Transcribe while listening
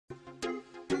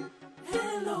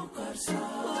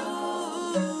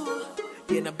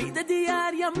Llena vida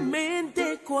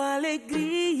diariamente con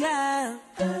alegría.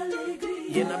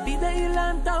 Llena vida y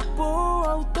lanta por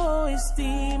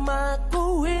autoestima,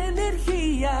 con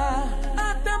energía.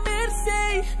 Hasta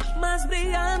Mercee, más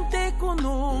brillante que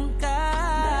nunca.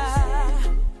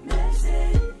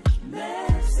 Mercee,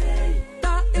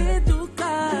 ta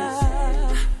educada.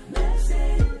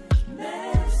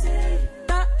 Mercee,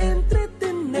 ta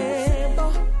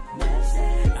entretenido.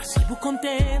 Así vou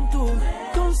contento,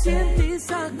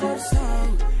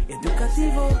 conscientização,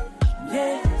 educativo,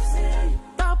 yeah.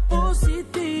 Tá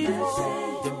positivo,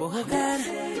 de bom lugar,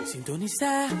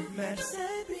 sintonizar.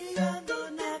 Mercee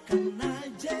brilhando na canal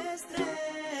de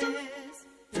estrés,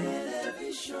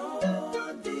 televisão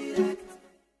direct.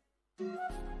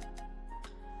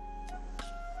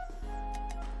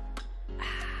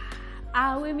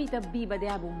 Awe mita viva de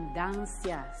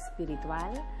abundância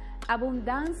espiritual,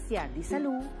 abundância de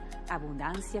saúde,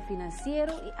 abundância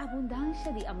financeira e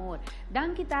abundância de amor.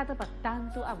 Dan kita para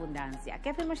tanto abundância. Que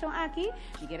afirmação aqui?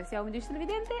 E quero ser um dos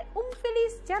televidentes,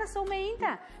 feliz geração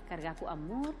meinta. Carga com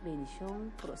amor, bendição,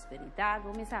 prosperidade.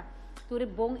 Vamos a ter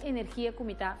boa energia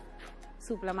como está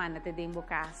suplementa te den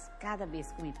bocas cada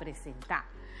vez que me apresentar.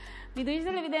 Mi dos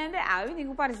televidentes, eu tenho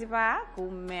que participar com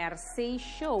o Mercee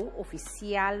Show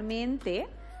oficialmente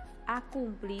a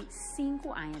cumprir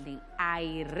 5 anos de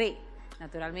aire.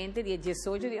 Naturalmente, dia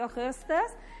 18 de agosto,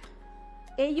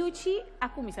 eu a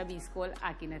começar a escola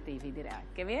aqui na TV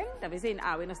Direct. Quer ver? Talvez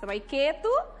nós estamos quieto,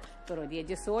 mas dia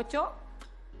 18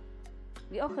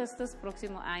 de agosto,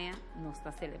 próximo ano, nós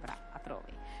estamos celebrando a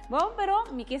trove. Bom, pero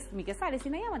mi que sale, se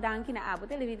não é uma dança na abo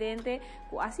televidente,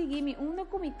 que a seguir me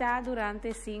comitê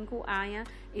durante 5 anos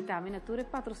e também a tua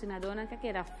patrocinadora que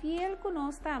era fiel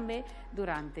conosco também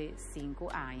durante 5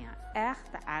 anos. É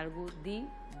algo de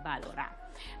valorar.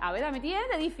 A ver, me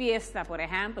tiene de fiesta, por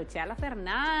ejemplo, Chala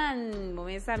Fernán,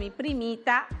 momento mi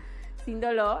primita,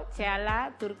 Sindolo,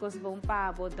 Chala, Turcos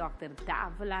Bompabo, Dr.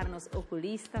 Davlar, nos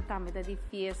oculista, también de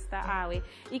fiesta, awe.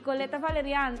 Y Coleta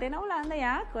Valeriante, na Holanda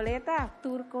ya, Coleta,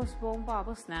 Turcos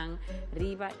Bompabo, Snang,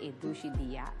 Riva e Dushi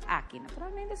Dia. Aquí,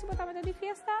 naturalmente, si también de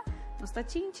fiesta, nos está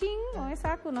ching ching, no es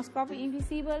algo, nos copy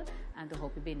invisible, ando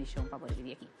hopi bendición para poder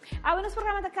vivir aquí. Ahora nos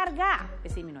programa de carga,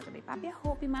 ese minuto de papia,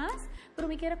 hopi más, pero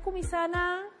me quiero comisar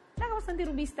na bastante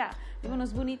rubista.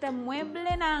 Vimos bonita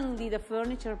mueble nang di The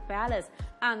Furniture Palace.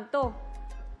 Anto,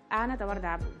 Ana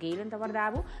Tawardabo, Galen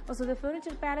Tawardabo, mas o The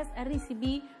Furniture Palace a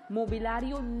receber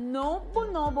mobiliário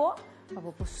novo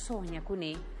para sonhar com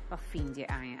ele para fim de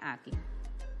ano aqui.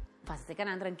 Passa que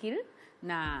não tranquilo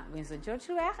na Winston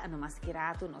Churchill Weg, ano mais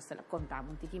quirato, nós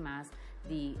contamos um pouquinho mais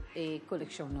de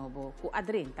coleção novo com a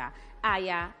Drenta, aí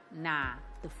na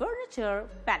The Furniture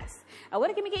Palace.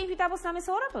 Agora que me quer invitar para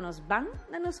essa hora, para nós van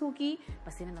na nos huki,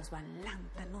 para nos van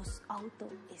lanta nos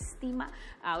autoestima.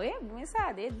 Awe, vamos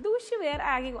a de duche ver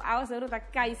aqui com a outra tá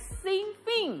cai sem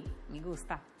fim. Me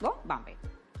gusta. Bom, vamos ver.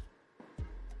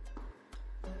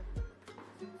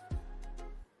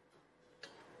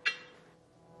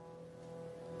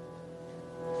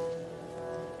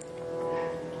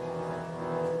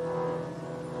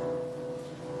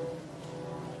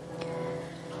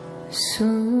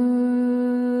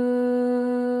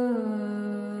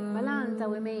 Balanta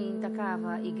o e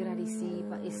takava e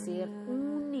agradeciva e ser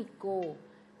único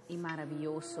e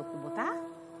maravilhoso como tá.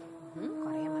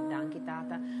 Corre mandang kita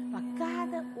para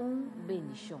cada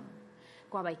bendição.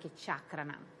 Qual vai que chakra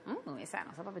nam? Não é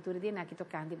sano. Só para ver tudo na que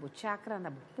tocante o chakra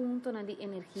na ponto na de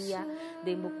energia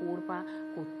dentro do corpo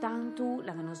com tanto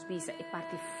lá nos visa é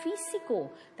parte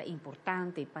físico é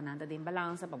importante para nada de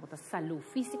balança para botar saúde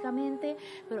fisicamente,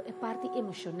 pero é parte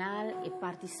emocional, é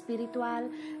parte espiritual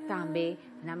também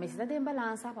na mesa de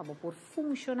balança para por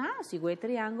funcionar segundo o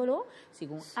triângulo,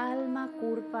 segundo alma,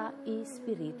 corpo e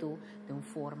espírito de uma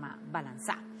forma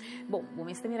balançada. Bom,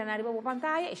 vamos mirar na riba da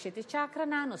pantalla, este chakra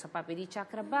na, nossa papel de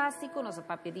chakra básico, nossa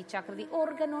papel de chakra de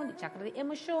órgano, de chakra de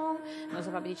emoção,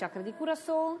 nossa papel de chakra de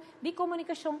coração, de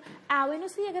comunicação.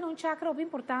 Nos chega um chakra bem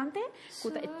importante, que é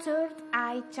o third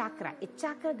eye chakra, é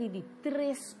chakra de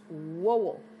 3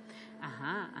 uou.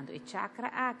 Então o chakra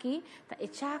aqui, é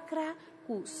chakra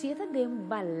que se de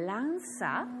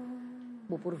balança,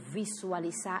 por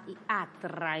visualizar e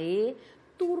atrair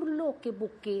tudo que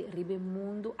você ribe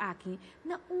mundo aqui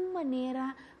na uma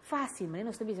maneira fácil, mas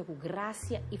nós estamos com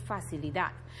graça e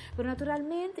facilidade. Mas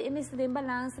naturalmente, nesse de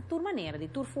balança, tua maneira, de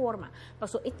tua forma.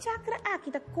 Passou, o chakra aqui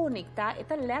está conectado,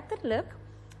 está letterlijk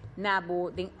na bo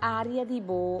den área de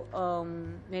bo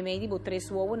memei de bo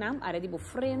 3 uovo nam área de bo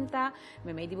frente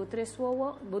memei de bo 3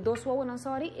 uovo bo 2 uovo não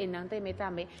sorry e não tem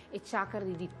também e chakra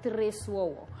de 3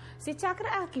 uovo se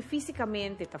chakra aqui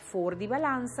fisicamente está fora de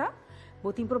balança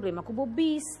bo tem problema com bo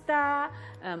vista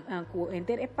com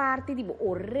entre parte de bo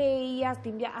orelhas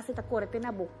tem via afeta corrente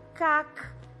na bo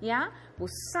cac ja bo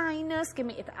sinus que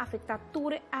me afeta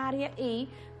toda área e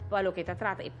para que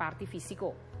trata e parte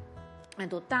físico.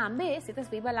 Então, também, se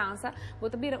você balança,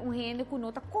 você vira gente que não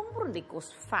está compreendendo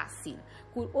coisas fácil.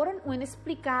 Quando você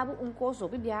explicava coisa,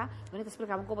 você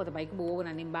explicava como você vai boa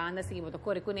na banda, se você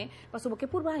corre com ele, mas porque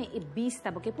por baixo é vista,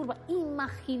 porque por baixo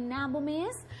imaginava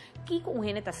mesmo que o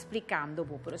gente está explicando,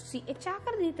 mas se é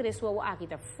chakra de 3 uovo aqui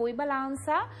está foi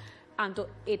balança, então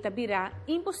é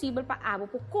impossível para a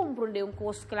compreender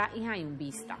coisa que lá em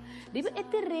vista. Deve é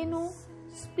terreno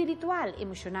espiritual,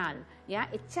 emocional, ya?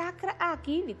 E chakra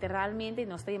aqui, literalmente,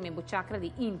 nós temos o chakra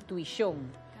de intuição,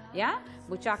 ya?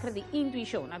 O chakra de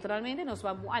intuição. Naturalmente, nós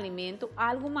vamos alimento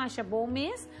algo mais bom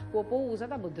mesmo, para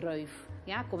usar o drive,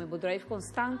 ya? Come o drive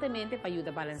constantemente para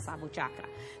ajudar a balançar o chakra.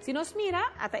 Se nós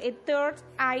mira, até o third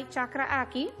eye chakra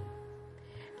aqui,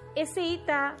 esse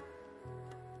está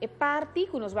é parte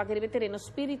que nós vamos querer terreno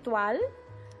espiritual,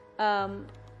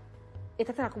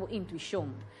 está como intuição.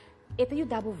 Ito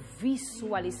yung dabo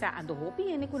visualizar ang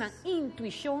hopi yan ko ng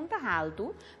intuition ta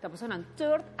halto tapos ng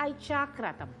third eye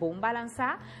chakra ta bom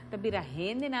balansa ta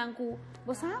birahin din ang ko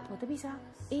bosa mo ta bisa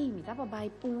mi ta babay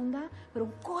punda pero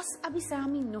kos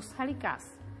abisami nos halikas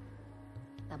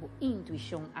tabo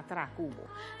intuition atrakubo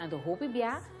ando hopi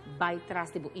bia by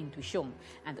trust de intuition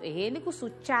ando ehene ko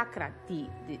su chakra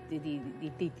di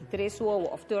 3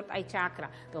 uovo of third eye chakra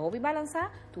ta hopi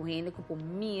balansa tu hene ko po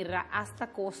mira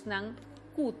hasta kos ng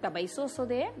kuta by soso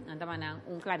de nanda manang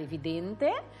clarividente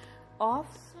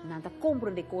of nanda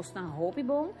compreende coisa ng hopi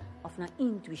bom of na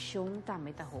intuição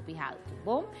também ta hopi alto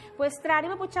bom pues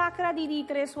trarima po chakra di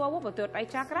 3 uovo po third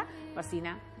eye chakra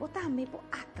pasina bo também po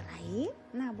atrai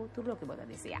na bo tudo que bota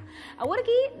deseja agora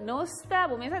aqui nós tá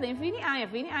bom mesa de fini ai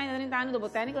na 30 anos do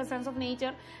Botanical Sense of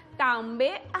Nature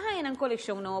também ai ng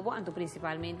coleção novo anto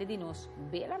principalmente de nós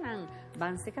bela nang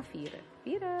banse kafira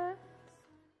pira.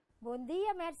 Bom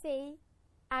dia, Mercee.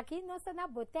 Aqui nós estamos na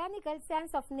Botanical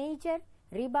Sense of Nature,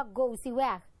 Riba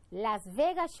Gosiweg, Las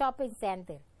Vegas Shopping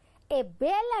Center. E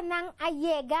bela nang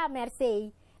ayega,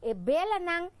 Mercee. E bela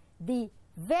nang the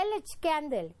Village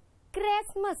Candle,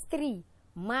 Christmas Tree,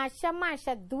 masha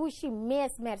dushi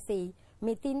mes, Mercee.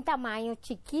 Mitin tamanho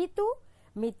chiquito,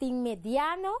 mitin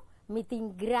mediano,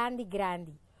 mitin grande.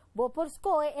 Bo por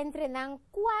scoe entre nang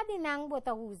quadi nang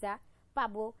botahusa pa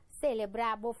bo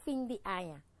celebrar bo fim de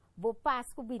ano, bo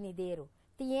Páscoa binideiro.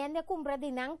 Tiende compra de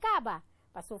nang caba.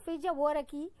 Passou feija agora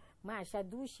aqui, macha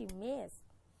dushi mês.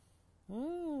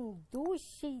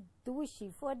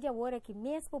 Dushi. For de agora aqui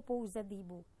mês para pousa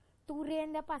dibo. Tu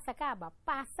renda passa caba.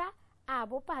 Passa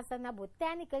na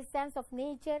Botanical Sense of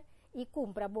Nature e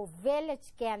compra bo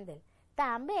Village Candle.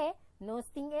 Também nós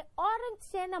temos Orange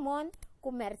Cinnamon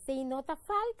com Mercee nota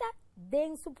falta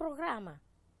dentro do programa.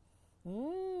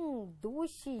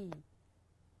 Dushi.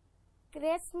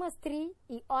 Christmas Tree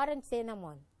e Orange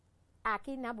Cinnamon,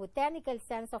 aqui na Botanical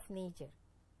Sense of Nature.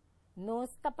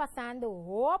 Nós está passando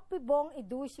roupa bom e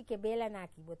duche que bela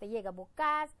aqui. Bota chega a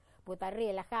casa, bota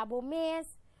relaxar o mês,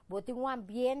 bota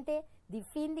ambiente de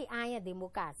fim de ano de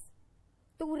casa.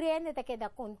 Tu rende te queda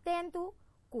contento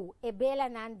com a bela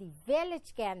de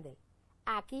Village Candle,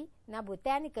 aqui na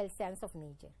Botanical Sense of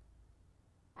Nature.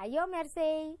 Ayo,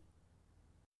 Mercee!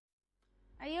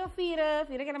 Aí eu fira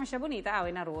que era mais bonita,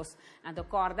 na arroz. Então,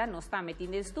 corda, nós estamos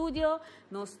metendo no estúdio,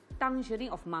 nós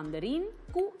tangerine of mandarim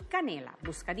com canela,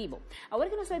 buscadibo. Agora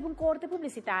que nós vamos um corte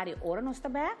publicitário, ora nós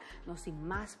também, nós temos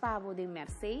mais pavo de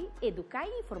Mercee, educar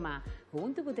e informar,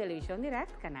 junto com a televisão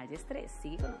direct, canal 3.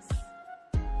 Siga conosco.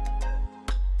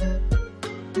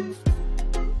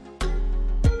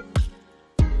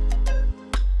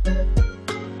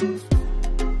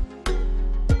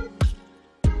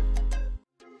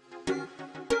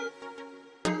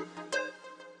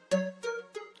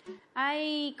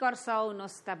 Ai, corso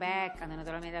nos tabek, ando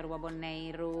naturalmente a Rua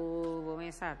Boneiro,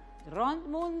 vamos a rond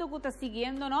mundo que está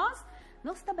seguindo nós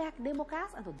tabek demo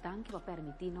casa, ando danke para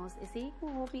permitir-nos esse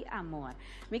hobby amor.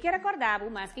 Me quero acordar,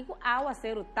 mas que a água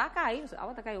ser tá caindo, a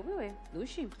água tá caindo,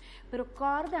 dushi. Pero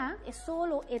corda é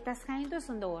solo eta caindo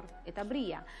sondor, eta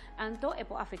brilha. Então é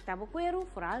pode afetar o cuero,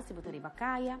 foral se botar riba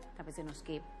caia, talvez nos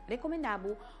que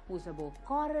recomendamos usa bo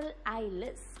coral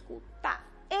eyeless kuta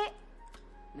e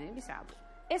nem bisabo.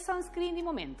 É sunscreen de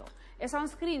momento. É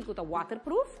sunscreen que está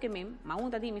waterproof, que mesmo, mas um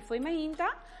dia me foi mais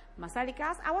inta, Mas ali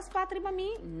cas, awas patri para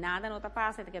mim, nada não tá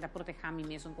passa, que tá proteger mim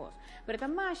mesmo coisa. Pero tá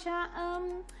mais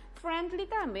friendly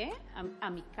também,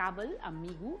 amicável,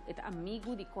 amigo, é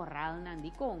amigo de coral nan di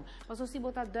kong. Mas se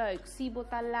bota duik, se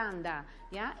bota landa,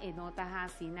 ja, e não tá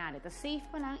assim nada. Tá safe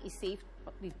pa nang, e safe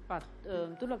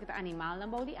tudo que tá animal na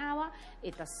bawdi awa,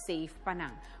 e tá safe pa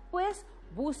nang. Pues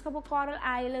busca por Coral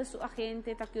Islands su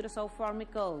agente ta Curaçao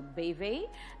Pharmaceutical BV,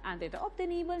 ante ta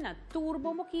obtenível na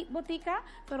Turbo Botica,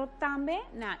 pero também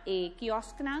na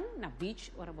kiosk nang, na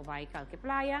beach, ora babai kalke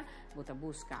playa, bota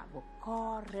busca por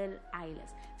Coral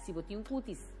Islands. Si boti un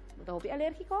cutis, bota hopi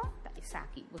alérgico, ta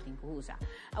isaki, botin kuhusa.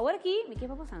 Agora aqui, me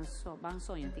quepa posan bang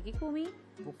sonho, tiki kumi,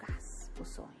 bukas, po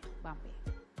sonho, bampe.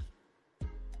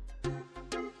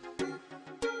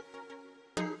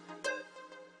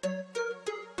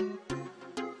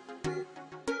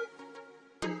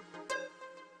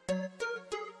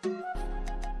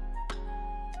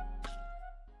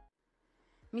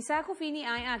 Misa ko fini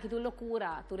ay aqui tu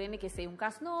loucura, tu rene que sei um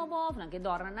cas novo, não que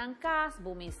dorna nang cas,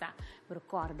 bom misa. Pero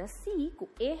corda si,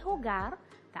 que hogar,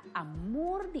 ta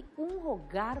amor de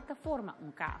hogar ta forma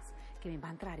cas, que me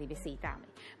vai entrar e besei também.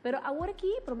 Pero agora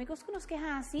aqui, promecos que nos que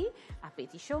assim, a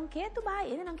petição que tu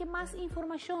vai, ele não quer mais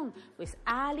informação, pois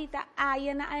ali ta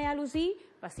aí na aí alusi,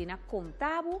 pasina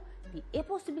contabo de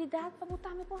possibilidade para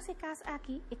botar me por se cas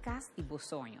aqui, e cas de bo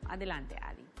sonho. Adelante,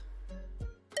 Ali.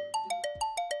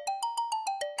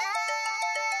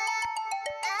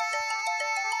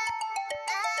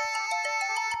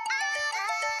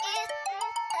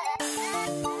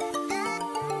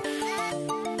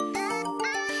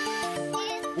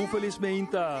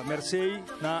 Infelizmente, Mercee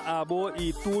na abo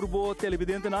e turbo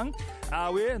televidente nang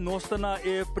awe nós na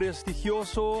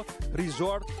prestigioso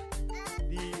resort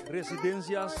de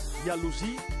residências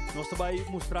Yalusi. Nós também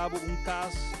mostrava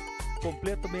caso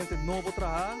completamente novo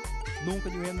trabalho. Nunca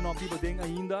ninguém não vive bem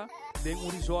ainda. Tem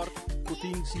resort que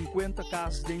tem 50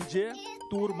 casas dentro de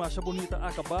tour mais bonita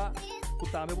acabar. Que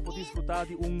também pode desfrutar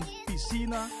de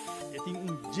piscina e tem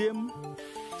gym.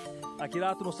 Aqui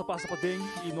lá nós passa para dentro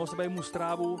e nós vai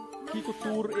mostrar que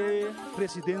tour e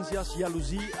residências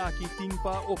Yalusi aqui tem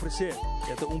para oferecer.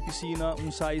 É piscina,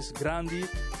 size grande,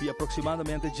 de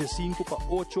aproximadamente de 5 para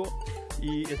 8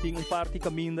 e tem parte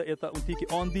caminho, é tiki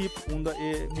on deep, onde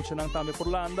é muito não também por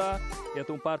landa, é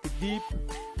parte deep,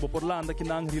 por landa que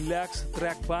não relax,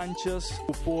 track benches,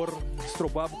 por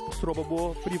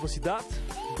strobabo privacidade,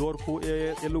 dorco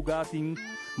é lugar tem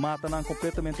mata não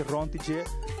completamente rontige,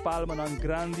 palma não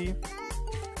grande,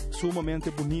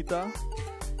 sumamente bonita.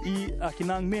 E aqui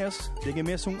na mês,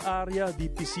 temos uma área de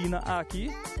piscina aqui.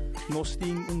 Nós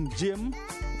temos gym,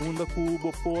 onde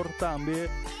cubo por também,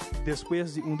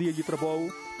 depois de dia de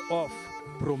trabalho, off.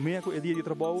 Prometo dia de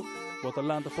trabalho, bota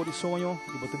lanta for de sonho,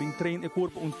 e bota bem treino e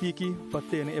corpo, tiki, para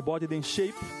ter e body em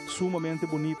shape, sumamente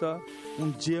bonita.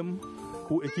 Gym,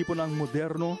 com equipo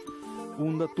moderno,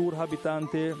 tour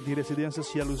habitante de residência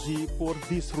Yalusi por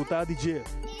desfrutar de gym.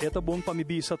 É bom para me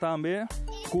dizer também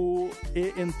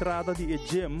que a entrada de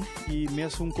gym e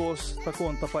mesmo costa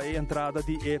conta para a entrada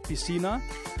de piscina.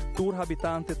 Tour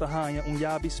habitante ganha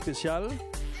chave especial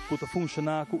que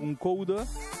funciona com code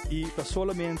e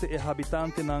solamente é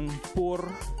habitante não por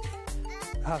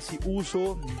fazer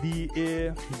uso de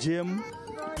gym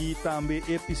e também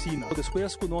piscina.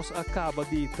 Depois que nós acaba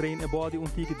de treinar body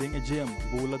tiki dentro de gym,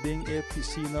 bola dentro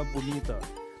piscina bonita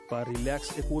para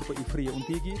relax e corpo e frio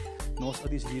tiki, nós a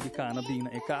decidir cana bem na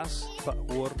casa para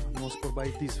nós por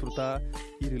desfrutar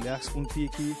e relax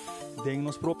tiki dentro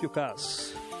nos próprio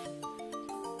casa.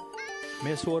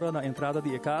 Meia hora na entrada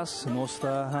de casa, nós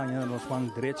está ganhando nós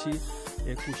vamos direto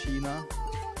cozinha,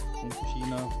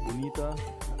 cozinha bonita,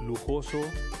 luxuoso.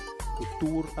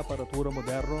 Tour aparatura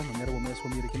moderna, maneira como mesmo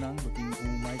americana, tem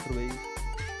microwave,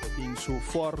 tem seu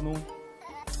forno,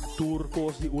 tour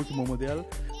coisa de último modelo,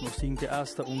 nós temos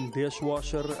até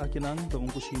dishwasher aqui não, tem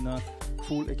cozinha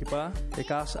full equipa, e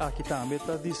casa aqui também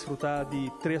está desfrutar de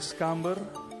 3 câmaras,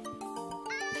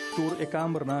 tour e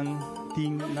câmara não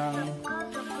tem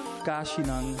não caixa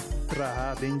não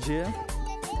traha dentro,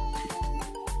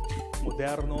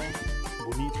 moderno,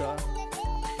 bonita.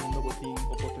 Botin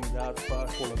oportunidade para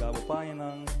colocar o pai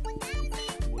nang,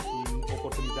 botin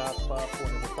oportunidade para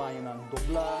pôr o pai nang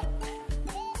doblar.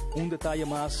 Detalhe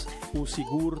mais, o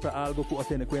seguro tá algo que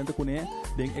atende conta com ele.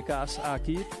 Dentro da casa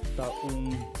aqui tá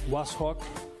washhock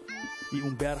e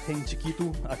berging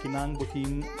chiquito. Aqui nang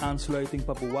botin aansluiting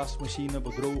para wasmachine,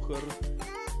 droger,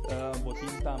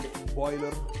 botin também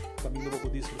boiler. Caminho para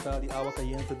desfrutar de água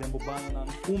caliente dentro do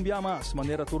banho. Dia mais,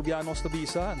 maneira turbia nossa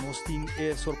visa, nós temos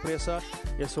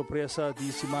surpresa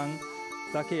de Simang,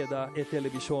 da queda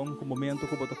televisão, com o momento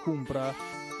que você compra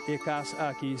e casa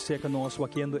aqui, sei que nós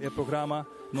aqui o programa,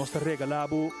 nós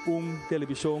regalamos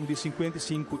televisão de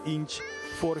 55 inch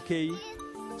 4K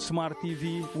Smart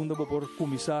TV, onde você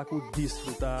começar a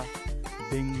desfrutar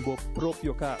em sua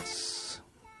própria casa.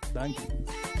 Thank you.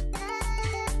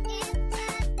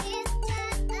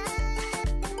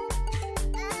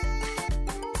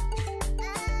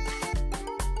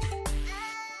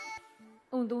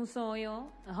 Um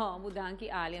sonho, mudar que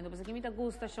alien, depois que me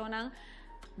gusta chonang,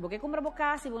 porque compra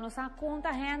boca se você não conta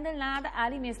handle nada,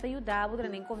 ali me está ajudando a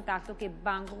em contato que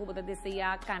banco que você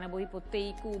deseja, canabo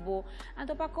hipoteca, cubo,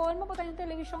 então para colmo botar uma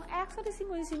televisão extra de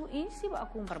 55 inch se você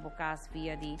compra boca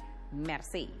via de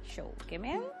Mercee show, que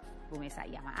mesmo? Começa a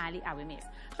chamar ali a mês.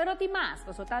 Pero tem mais,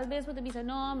 porque talvez você diga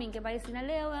não, minha vai ensinar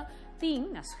lewa, tem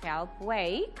nas help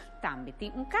week, também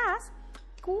tem caso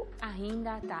que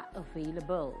ainda está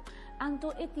available.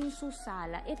 Anto tem sua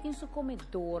sala, tem seu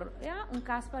comedor,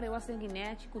 caso para eu assim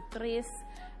com 3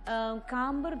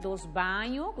 câmara, 2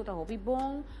 banhos, que está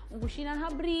bom, cozinha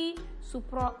abrir, seu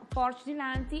porte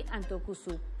delante, anto com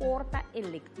sua porta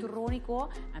eletrônico,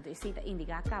 anto esse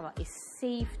indica acaba é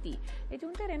safety. É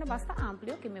terreno bastante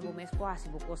amplo que me vou mais quase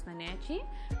vou costar net,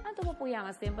 anto vou apoiar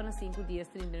mais tempo na 5 dias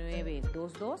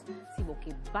 3922, se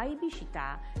você vai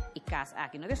visitar e casa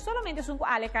aqui. Não é somente um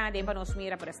ale canadês para nós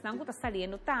mirar, mas não está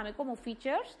saliendo também como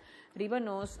features, riba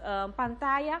nos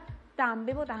pantalla.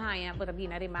 Também você vir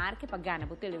na remarque para ganhar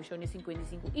a televisão de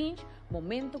 55 inch,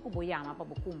 momento que você chama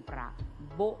para comprar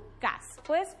a casa.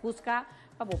 Pois, busca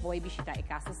para você visitar a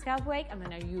casa Helpway, a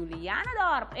minha Juliana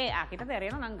Dorp. Aqui está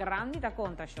terreno na grande da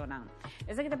conta.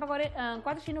 Essa aqui está para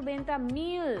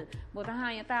 490,000.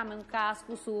 Você também um casa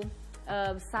com sua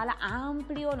sala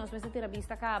ampla, nós vamos ter a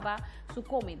vista acaba, seu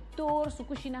comedor, sua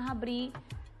cozinha abrir,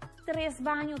 3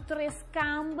 banhos, 3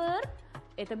 câmaras.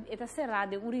 Esta será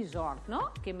de resort,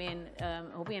 não? Que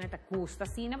obviamente custa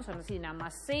assim, mas assim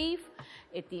mais safe.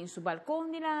 Tem seu balcão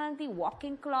delante,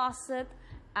 walk-in closet.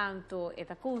 Anto,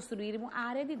 esta construir uma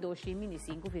área de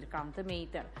 225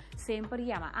 metros. Sempre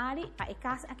chama área para a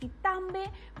casa aqui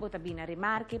também. Bota bem na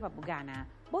remarque para ganhar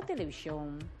boa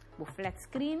televisão, boa flat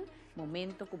screen.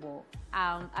 Momento que vou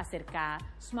acercar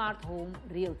Smart Home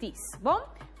Realties. Bom,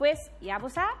 pois, já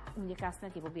você sabe, casa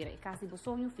que vou vir a casa de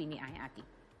sonho fini aqui.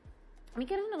 Me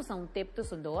quero usar tip to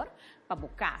sondor para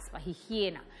bokas, para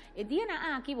higiene. E dia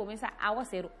na aqui vou começar a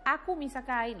fazer a comida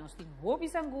cai, nós temos hopi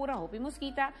sangura, hopi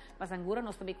mosquita, para sangura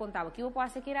nós também contava que eu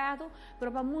posso queirado,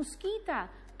 pero para mosquita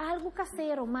algo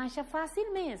caseiro, mais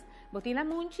fácil mesmo. Botin la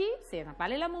munchi, se na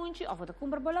pale la munchi, ou você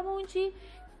compra bola munchi,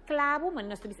 clavo, mas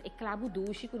nós temos clavo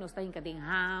duche que nós temos em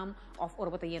ham, ou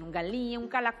botar galinha,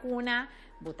 calacuna,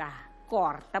 botar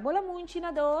corta bola munchi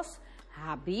na dos,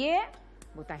 habie.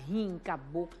 Bota hinca,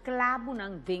 clavo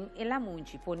nang ding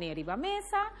elamunchi. Pone riba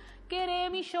mesa,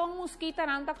 queremi chão mosquita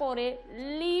nanta core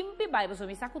limpi, vai você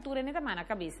me sacutura neta mana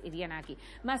cabeça e dia aqui.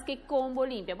 Mas que combo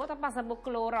limpia, bota passa bo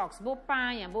Clorox, bo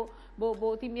panha,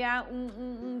 bo timbia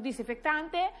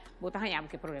desinfectante, bota hanham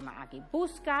que problema aqui.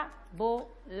 Busca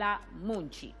bo la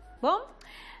munchi. Bom,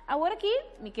 agora aqui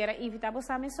me quero invitar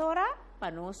você a mesora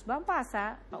para nós vamos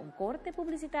passar para corte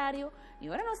publicitário e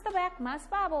agora nós estamos back mais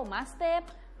pavo, mais step,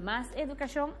 mais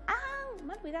educação.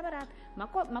 Mas cuidado barato.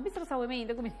 Mas bisa sa women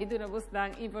ainda cometido na busca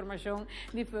informação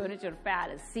de Furniture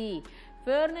Palace. Sim,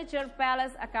 Furniture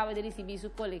Palace acaba de receber sua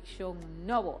coleção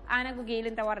nova. Ana ko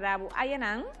gailan tawardabo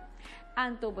ayanang.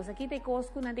 Anto, basta aqui tem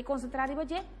cosco, não tem concentrado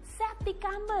de 7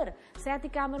 câmaras. 7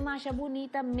 câmaras mais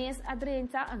bonita, mais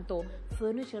adrenta. Anto,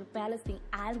 Furniture Palace tem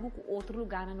algo que outro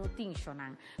lugar não tem,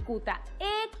 Shonan. Kuta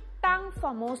tão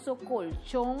famoso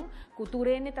colchão que tu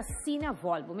reneta sina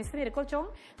volta. Mas se colchão,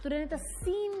 tu reneta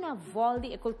sina volta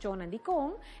e colchão não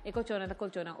com, e colchão não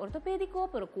colchão ortopédico,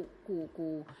 pero que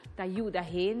te ajuda a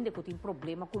gente que tem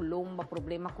problema com lomba,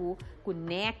 problema com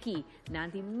neck, não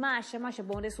tem mais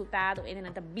bom resultado, e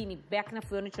não tá bem back na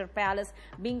Furniture Palace,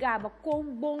 bingaba com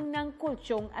bom não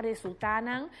colchão a resultar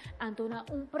não, antona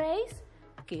preço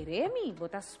queremi,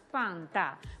 bota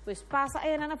espanta. Pois passa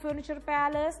aí na Furniture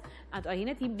Palace, at aí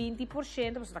tem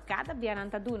 20%, mas cada dia não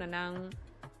está duna não.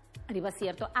 Arriba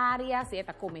certa área,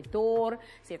 certa comedor,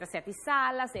 certa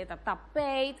sala, certa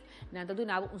tapete, não está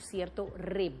duna certo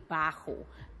rebaixo.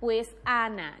 Pois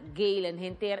Ana Galen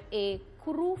Henter é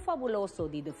cru fabuloso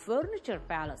de The Furniture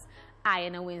Palace. Aí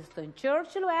na Winston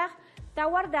Churchill, está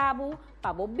guardado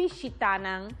para visitar,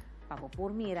 para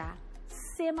por mirar.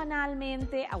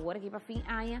 Semanalmente, agora que para fim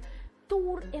aia,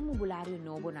 tour imobiliário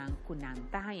novo nang kunang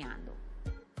tahayando.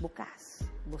 Bukas,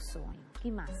 sonho, que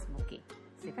máximo que?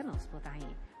 Se que nós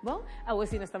potahin. Bom, agora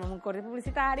sim nós estamos num corte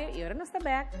publicitário e agora nós estamos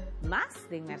back, mas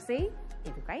de Mercee,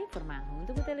 educar e informar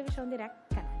junto com a televisão direct,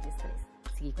 canal 3.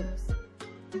 Siga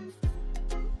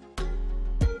conosco.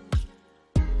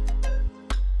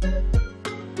 Nostro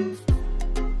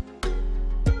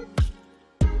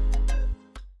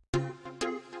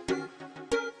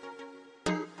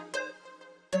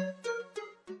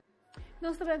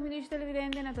ministro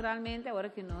televidente, naturalmente, agora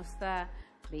que nós está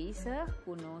bezig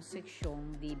com a secção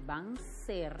de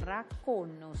Banserra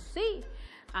Conocí.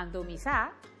 Ando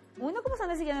misa, una como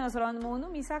sana siguen nos round mundo,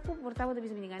 misa ko portava de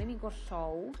bisminingani bin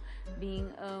show, bin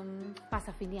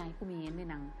passa fim de ano comiendo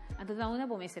nang. Ando na una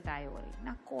pomese tayo ori.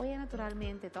 Na koya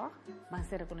naturalmente to,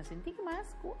 Banserra Conocí que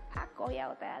mais ko a koya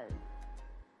hotel.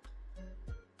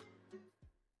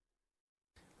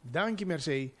 Dank je,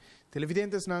 Mercee.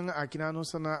 Televidentes ng Akinano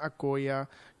sa na Acoya,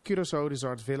 Curaçao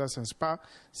Resort Villas and Spa,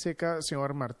 seca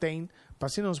senhor Martin,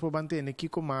 pasinos po bantene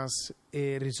Kiko Mas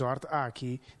resort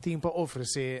aqui, tem para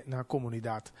oferecer na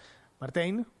comunidade.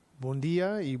 Martin, bom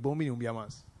dia e bom minuto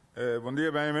mais. Bom dia,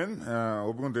 Benjamin.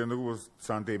 Op contento que você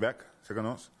está back, seca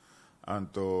nós.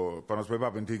 Anto, para nós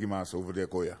preparar bem mais over de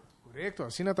Acoya. Correcto,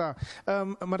 assim está.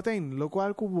 Martin, lo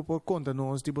qual kubo por conta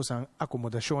nós de bosan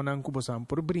acomodação ang kubosan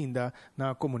por brinda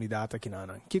na comunidade aqui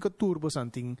na. Que tour bosan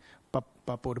ting pa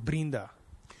por brinda?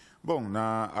 Bom,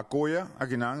 na Acoya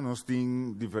aqui nós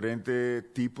tem diferente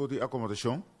tipo de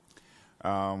acomodação.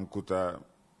 Kuta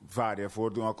varia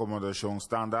voor de acomodação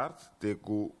standaard, te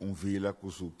ku villa com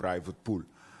su private pool.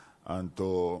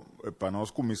 Anto, para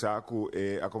nós começar com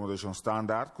a acomodação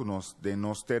standaard, com nós de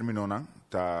nós terminamos,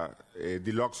 tá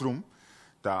deluxe room,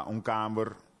 tá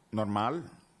kamer normal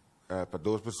para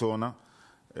duas pessoas,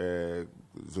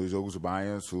 sowieso com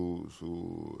banho, su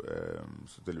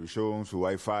televisão, su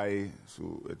wifi,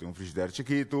 tem frigideiro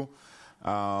chiquito,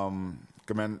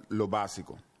 que é lo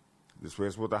básico.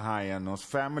 Depois bota aí nos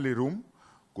family room,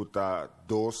 com tá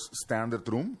dois standard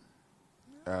room,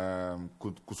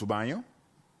 com su banho.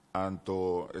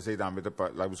 Anto, esse também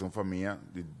la visão família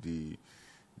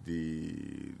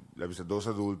la visão dois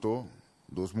adultos,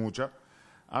 dois mucha.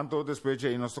 Anto depois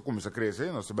aí nós começa a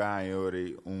crescer, nós bem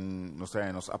ori nós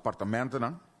temos apartamento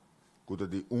não, que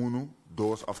de 1,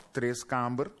 2 ou 3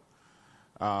 câmaras,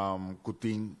 que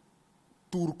tem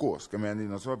turcos, que mendi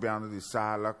nós falando de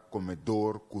sala,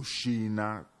 comedor,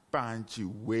 cozinha, panchi,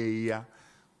 weia,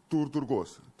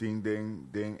 turcos, tem den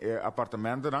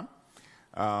apartamento não.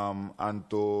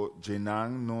 Anto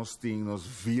jenang nos ting nos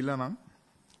vila nang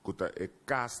kuta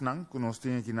kas nang ku nos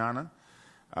ting aqui nana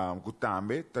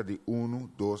kutambe tá de 1,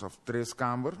 2 ou 3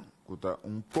 câmaras kuta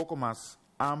pouco mais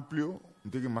amplio um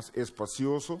pouco mais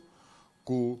espacioso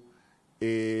ku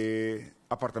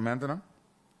apartamento nang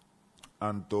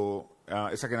anto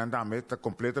essa aqui nang tambe tá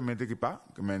completamente equipado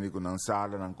que mendi com nang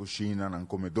sala nang cozinha nang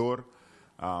comedor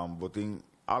boting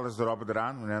alles erop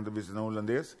eraan wanneer de business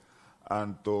holandês.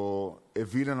 Anto,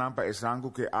 vilanang pa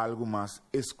esango que algo mais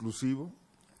exclusivo,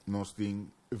 nós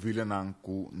tem vilanang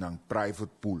com nang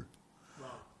private pool.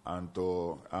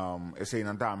 Anto, esse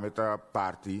não tá meta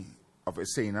parte, of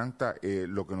esse não tá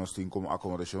lo que nós tem como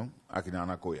acomodação aqui na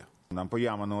Acoya. Não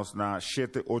podemos na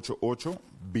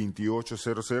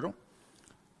 788-2800.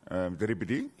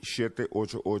 Repetir,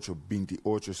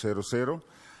 788-2800.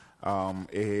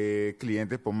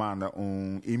 Cliente pode mandar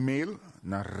e-mail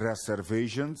na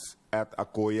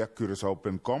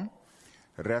reservations@acoyacuraçao.com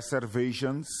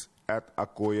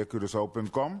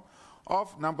reservations@acoyacuraçao.com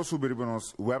of não pode subir para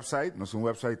nosso website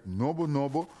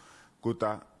novo que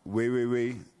está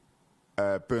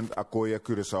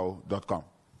www.acoyacuraçao.com.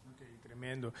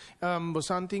 Tremendo.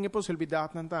 Você tem a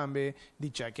possibilidade também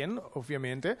de check-in,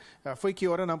 obviamente. Foi que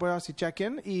hora não pode se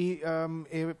check-in e a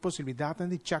possibilidade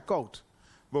de check-out.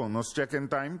 Bom, nosso check-in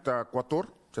time está 4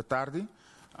 da tarde, e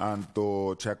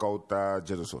check-out está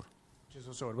 10 horas.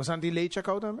 Você tem late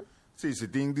check-out também? Sim, se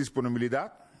tem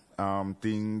disponibilidade,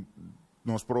 tem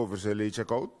nos provas de late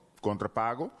check-out, contra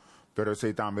pago, mas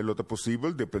se também é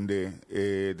possível, depende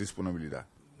da disponibilidade.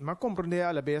 Mas compreender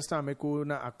a vez também que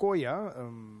na Acoya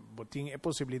tem a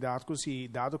possibilidade que se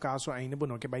dado caso ainda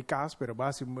não que vai casa, mas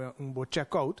basta bom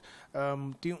check-out,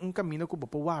 tem caminho que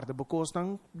pode guardar, porque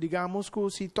digamos que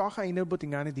se toca ainda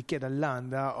botingane de queda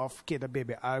landa ou queda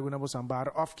bebe algo na bosan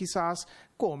bar, ou quizás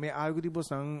come algo de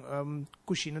bosan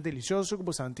cozinha delicioso que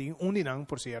bosan tem dinang,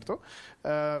 por certo,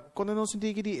 quando não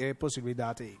senti que é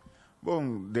possibilidade aí.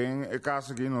 Bom, den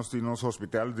caso aqui nós temos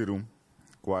hospital de room,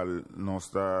 qual nós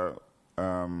está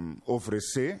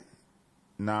oferecer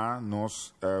na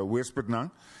nos huésped não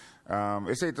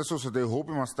essa é a só de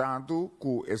roupa mas tanto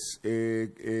que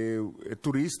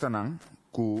turista não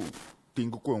que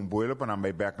tem que vuelo para não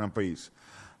back no país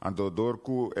então dor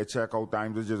que check out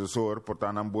time de 10 horas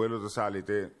portanto um vuelo de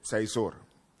salite 6 horas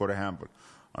por exemplo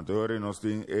então nós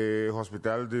tem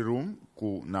hospital de room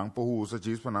que não pode usar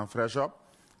para não fresh up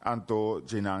então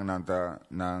já não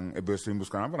é bem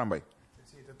buscar para não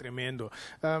Tremendo.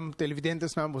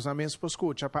 Televidentes não, você mesmo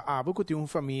escuta para abo que tem uma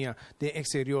família de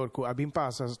exterior que abim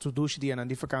passa todos os dias na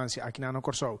vacância aqui na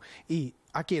Corsol e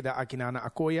aqui na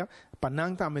Acoia para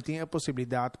não também tem a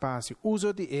possibilidade para se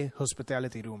uso de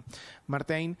hospitality room.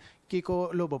 Martin,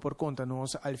 Kiko lobo por conta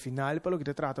nós al final para o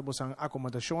que trata de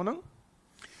acomodação.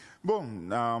 Bom,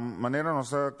 maneira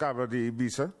nossa cabra de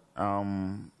Ibiza,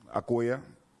 Acoia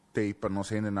tem para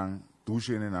nós ainda não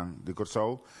tudo ainda de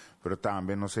Corsol. Pero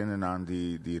también nos tienen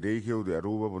de regio, de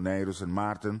Aruba, Bonaire, San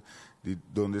Martin, de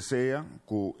donde sea,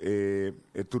 que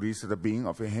el turista de bin,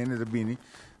 o gente de bini,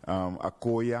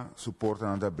 apoya, soporta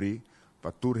a abrir,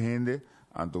 para toda gente,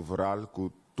 anto vooral,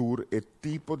 que tour el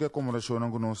tipo de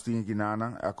acomodación que nos tiene aquí,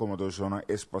 acomodación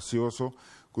espacioso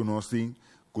que nos tiene,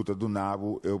 que te da a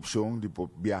opção de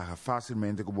viajar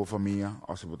facilmente com a família,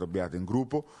 ou se pode viajar em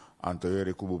grupo, anto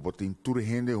que você tem toda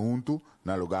gente junto,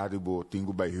 na lugar de você tem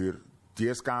que baixar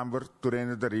 10 kamer,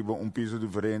 turende deriva piso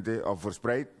diferente ou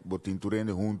verspreid, botin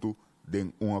turende junto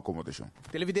de uma acomodação.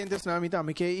 Televidentes na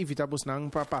também que evitamos não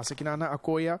para passar aqui na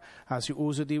Acoia, se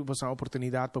uso de você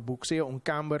oportunidade para buscar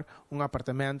kamer,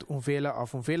 apartamento, vela ou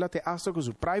vela te hasta com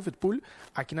o private pool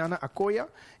aqui na Acoia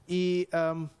e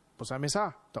você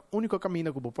mesa, o único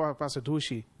caminho que você passa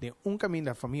dushi de caminho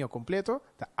da família completo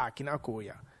tá aqui na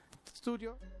Acoia.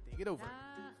 Studio, take it over.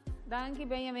 Danke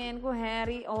Benjamin con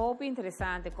Harry, hope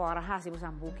interessante cora hasi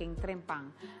busam booking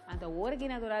trempang. Anta ora que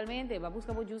naturalmente va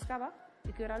busca bo jusca va,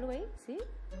 e que ora lo é, sim?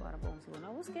 Agora bom, se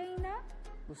não busque ainda,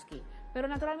 busque. Pero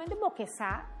naturalmente bo que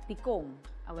sa di com,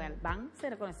 well, bang se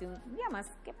reconoce un dia mas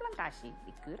que plantashi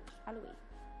di cur a lo é.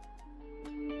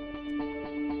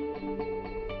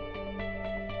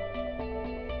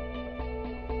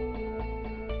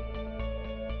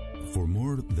 For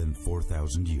more than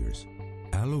 4,000 years,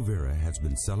 aloe vera has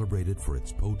been celebrated for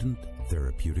its potent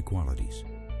therapeutic qualities.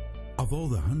 Of all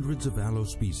the hundreds of aloe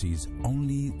species,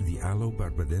 only the Aloe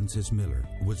barbadensis Miller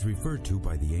was referred to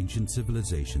by the ancient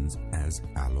civilizations as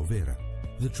aloe vera,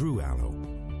 the true aloe.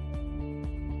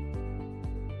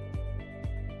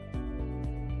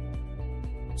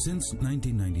 Since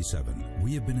 1997,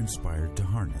 we have been inspired to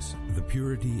harness the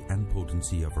purity and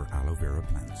potency of our aloe vera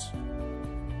plants.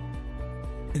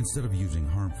 Instead of using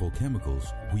harmful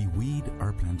chemicals, we weed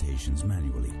our plantations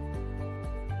manually.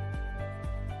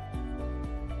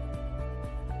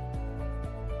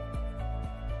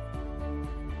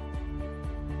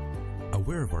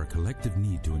 Aware of our collective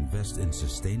need to invest in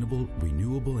sustainable,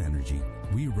 renewable energy,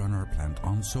 we run our plant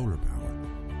on solar power.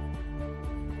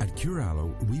 At Cure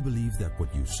Aloe, we believe that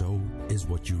what you sow is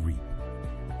what you reap.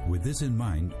 With this in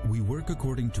mind, we work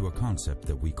according to a concept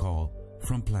that we call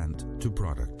from plant to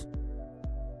product.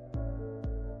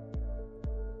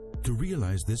 To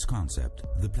realize this concept,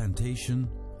 the plantation,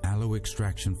 aloe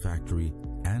extraction factory,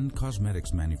 and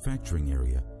cosmetics manufacturing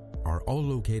area are all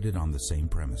located on the same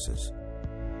premises.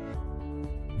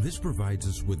 This provides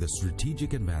us with a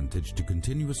strategic advantage to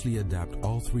continuously adapt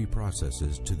all three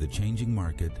processes to the changing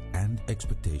market and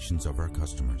expectations of our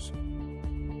customers.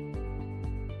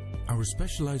 Our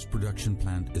specialized production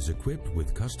plant is equipped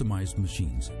with customized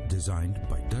machines designed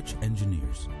by Dutch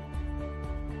engineers.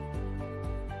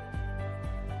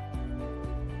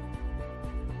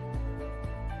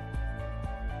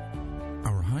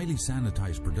 Our highly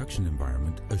sanitized production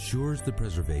environment assures the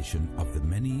preservation of the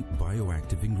many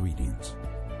bioactive ingredients.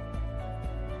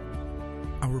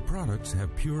 Our products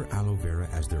have pure aloe vera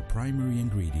as their primary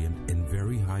ingredient in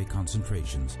very high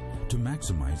concentrations to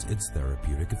maximize its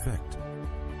therapeutic effect.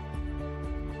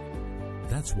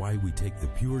 That's why we take the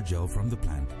pure gel from the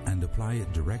plant and apply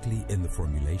it directly in the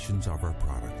formulations of our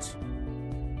products.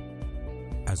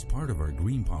 As part of our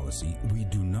green policy, we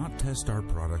do not test our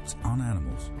products on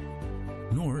animals,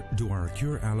 nor do our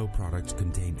Cure Aloe products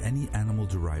contain any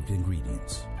animal-derived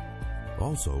ingredients.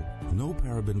 Also, no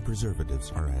paraben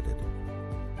preservatives are added.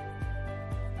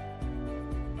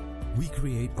 We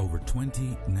create over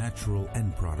 20 natural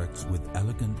end products with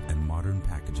elegant and modern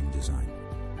packaging design.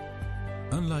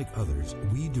 Unlike others,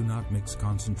 we do not mix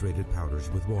concentrated powders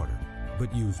with water,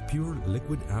 but use pure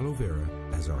liquid aloe vera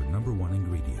as our #1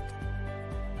 ingredient.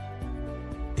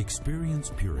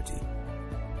 Experience purity.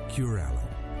 Cure Aloe,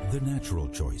 the natural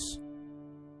choice.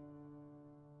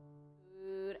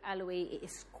 Aloe é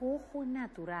escojo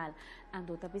natural.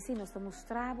 Ando tapi se nós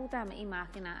mostramos também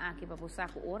imagem aqui para você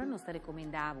que ora nós está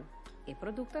recomendado. E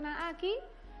produto na aqui,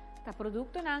 tá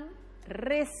produto não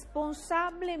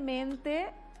responsablemente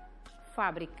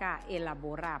fabricar,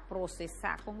 elaborar,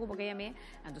 processar, como porque chama,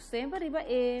 ando sempre riba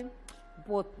é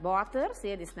butter, se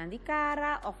é desnan de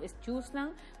cara, of é juice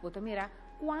não, bota mira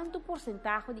quanto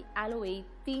porcentaje de aloe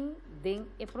tem dentro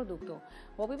do produto.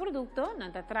 O produto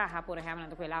não traja, por exemplo,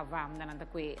 não tem lavanda, não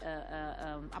tem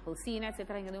apelsina, etc.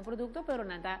 em um produto, pero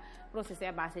não processa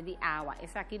a base de água.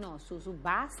 Essa aqui não, sua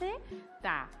base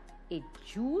tá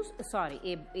juice,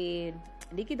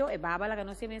 líquido, baba que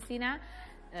não se menciona,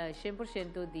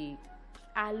 100% de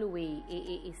aloe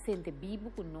e sente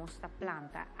vivo com nossa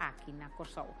planta aqui na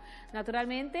Corsol.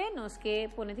 Naturalmente, nós que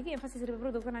ponemos aqui ênfase no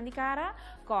produto na cara,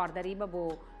 corda riba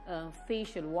bo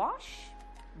facial wash,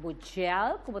 bo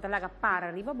gel, que bota laga para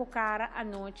riba bo cara à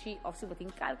noite, ou se botem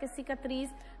qualquer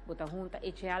cicatriz, bota junta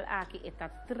e gel aqui está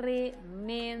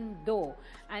tremendo.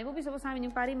 Aí vou pensar você um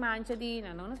par de mancha de,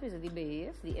 não nós pensamos de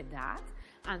vez, de idade.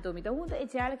 Então, mi junta e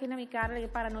gel que na minha cara que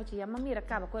para a noite já me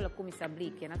acaba quello come si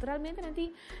abblica. Naturalmente, non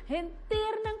ti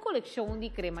interna collezione di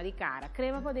crema di cara,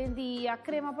 crema per il dia,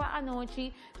 crema per a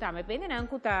noite. Também depende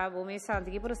anche da come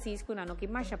santi che prosisco, non che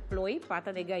masha ploi,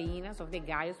 pata de gaina, sof de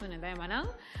gaios, non andai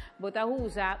manang, bota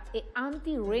usa e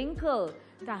anti wrinkle.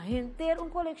 Ta hinter un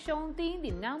collezione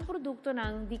di non prodotto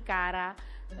nan di cara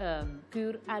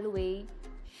pure aloe,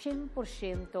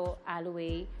 100%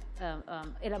 aloe.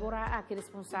 Elaborar aqui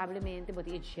responsavelmente,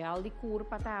 botar gel de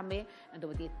curva também, então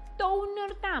botar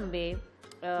toner também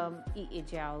e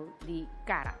gel de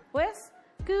cara. Pois,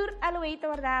 cur aloe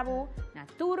guardavo na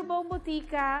turbo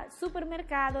botica,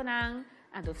 supermercado nan,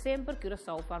 então sempre cura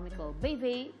só farmacal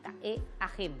BV e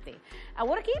agente.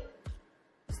 Agora aqui,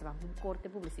 estava um corte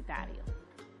publicitário.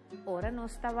 Ora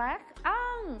nós estava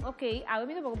ok, agora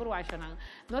me dá pouco por baixo não.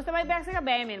 Nós estava bem se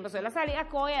bem, men, pessoal, ela sali a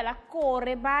coia, ela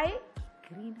corre vai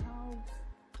greenhouse.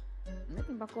 Não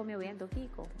tem para comer o ento,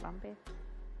 Kiko. Vamos ver.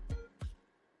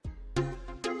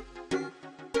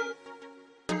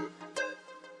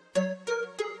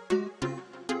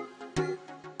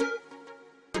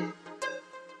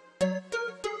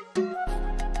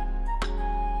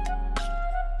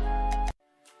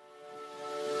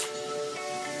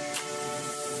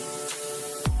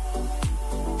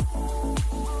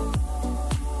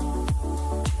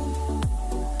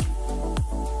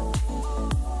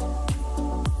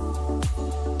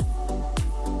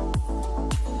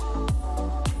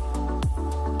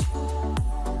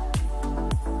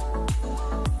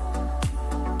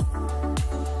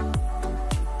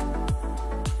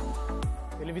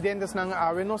 Televidentes ng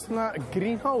awenos na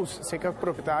greenhouse, seca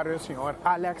proprietário senhor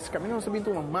Alex. Kami nós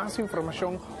sabendo mais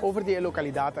informação over die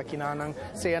localidade aqui na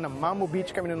seja na Mammo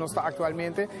Beach. Kami nós está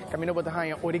atualmente. Kami nós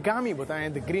botahan origami,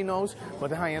 botahan the greenhouse,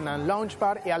 botahan na lounge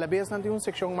bar e a la vez nanti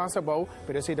seção mais abaixo,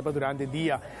 pero seja para durante o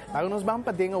dia. Agora nós vamos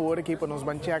para denga hora aqui para nós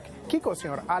vamos check que o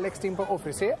senhor Alex tem para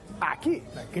oferecer aqui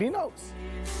na greenhouse.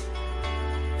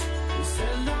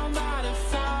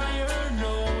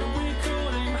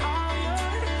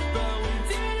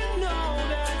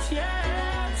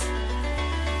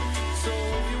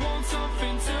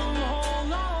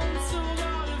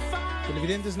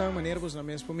 Televidentes na maneira vos na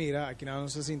mesma mira aqui na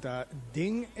nossa cinta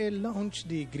ding e lounge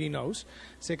de greenhouse,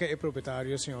 seca é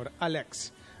proprietário senhor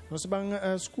Alex. Nós vamos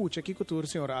escutar aqui com o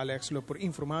senhor Alex por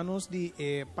informar-nos de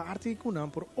parte que nós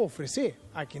por oferecer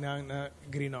aqui na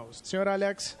greenhouse. Senhor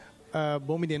Alex,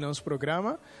 bom dia no nosso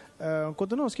programa.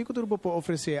 Conta-nos o que o pode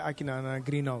oferecer aqui na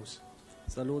greenhouse.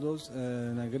 Saludos,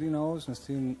 na greenhouse nós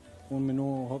temos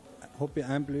menu hopi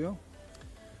amplio.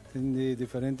 Tem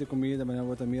diferente comida,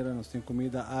 nós temos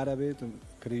comida árabe,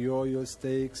 criollo,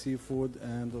 steak, seafood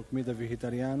e comida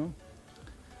vegetariana.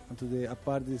 Então, a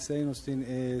parte de isso, nós temos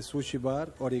sushi bar,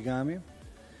 origami.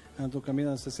 Então, também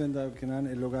nós estamos aqui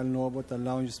no lugar novo, o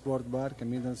lounge sport bar,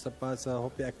 também nós passa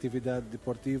a atividade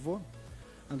deportiva.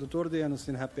 Então, todo dia nós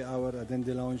temos happy hour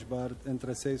dentro do lounge bar,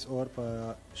 entre 6 horas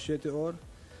para 7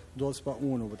 horas. 2 para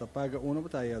 1, você paga 1,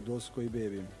 você aí 2 com o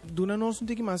bebê. Duna-nos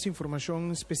mais informação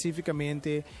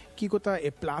especificamente que é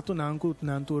prato nanco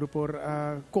nantur por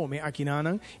comer aqui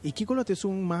nanang e que é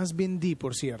são mais vendi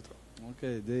por certo.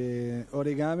 Ok, de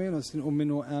origami nós temos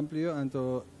menu amplio,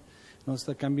 então nós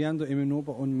está cambiando o menu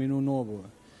para menu novo.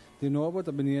 De novo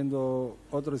está vindo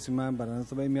outra semana para nós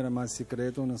também mira mais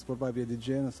secreto, nós por para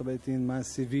DJ, nós também tem mais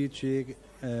ceviche,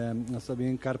 nós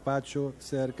também carpaccio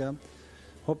cerca.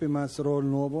 Hopi mas roll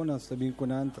novo, nós também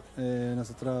conant, nós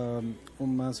tra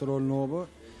mas roll novo.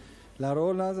 La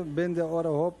roll nós vende ora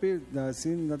hopi,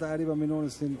 assim nós arriba menu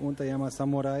nós tem chama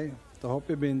samurai, tá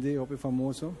hopi vende, hopi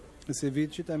famoso.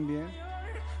 Ceviche também.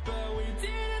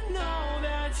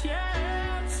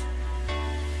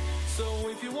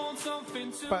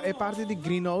 É parte de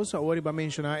greenhouse, agora vai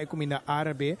mencionar é comida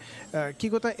árabe.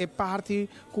 Que é parte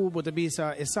que você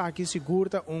bisa essa aqui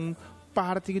segura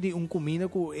parte de comida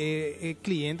que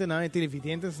cliente na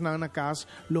televidentes na casa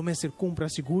lo mesmo compra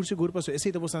seguro para essa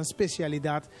é uma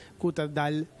especialidade que tá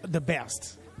dal the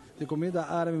best. De comida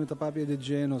árabe me papi de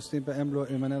genos, tem por exemplo,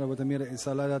 em maneira de mira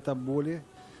ensalada tabule,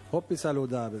 hop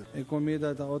saudável. E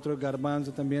comida da outro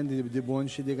garbanzo também de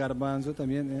bonche de garbanzo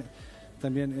também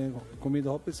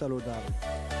comida hop saudável.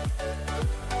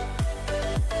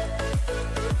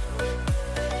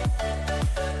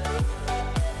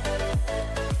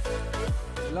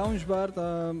 Lounge bar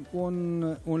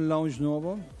un lounge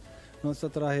novo. Nós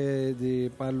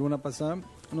traje para a luna passada.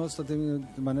 Nós temos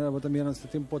de maneira também nós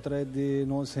temos portrait de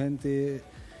nós gente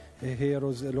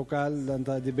heroes local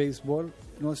de beisebol.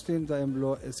 Nós temos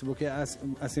exemplo se você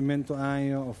acimento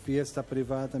ano ou fiesta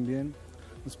privada também.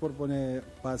 Nós propõe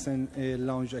passem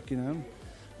lounge aqui não.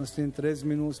 Nós temos 3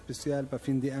 menus especiais para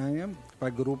fim de ano, para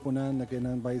grupo na que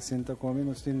não vai sentar comer.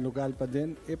 Nós temos local para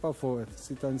dentro e para fora.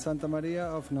 Se está em Santa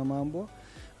Maria ou na Mambo.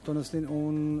 Então nós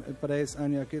temos preço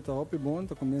aqui está hop bom,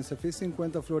 então começa a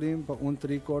 50 florim para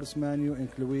 3-course menu,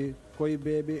 inclui koi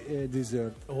baby e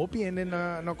dessert. Hop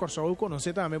ainda na Corsol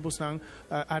conhece também buscando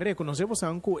a reconhecer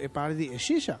buscando que é parte de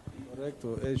shisha.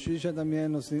 Correto. Shisha também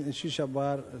nós temos shisha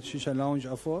bar, shisha lounge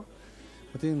a fora.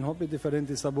 Tem hop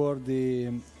diferente sabor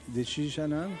de shisha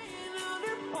na.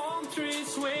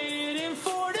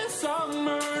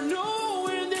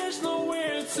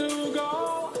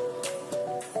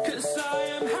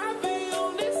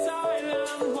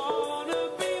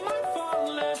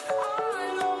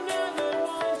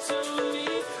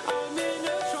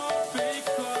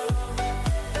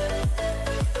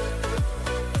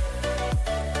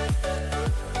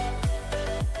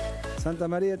 Santa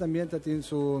Maria também tem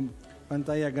sua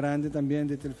pantalla grande também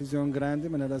de televisão grande,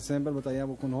 mas sempre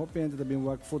batallamos com hopente também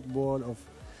work futebol, of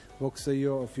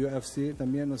boxeo, of UFC,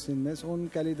 também nós temos uma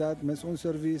qualidade, mais um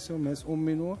serviço, mais um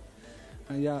menu.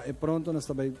 E pronto nós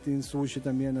também temos sushi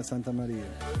também na Santa Maria.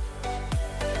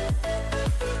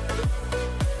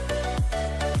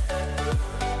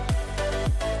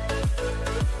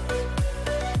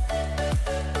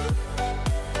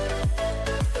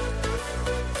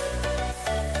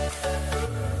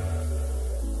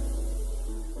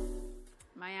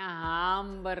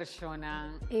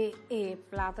 Versionan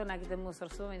plato na kita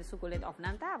mostrar so men sukulent of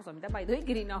nanta so mita by doy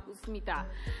greenhouse mita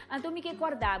anto mi ke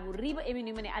guardavo riba e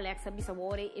menu mene Alexa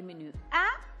bisawore e menu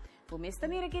Pomesta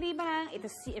mira che riba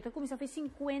ito comincia a fare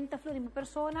 50 florins per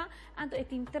persona, anto è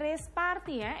in 3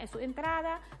 parti, su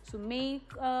entrada, su main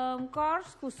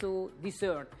course, su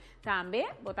dessert. Também,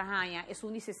 bota hanya, é su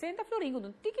 60 florins,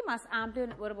 un tiki mais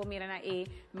amplo, ora mira na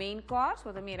main course,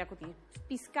 bota mira kuti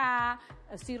pisca,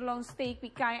 sirloin steak,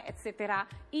 picanha, etc.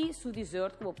 E su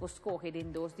dessert, que você escolhe de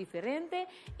 2 diferentes,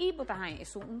 e bota hanya,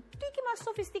 é un tiki mais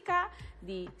sofisticado,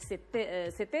 de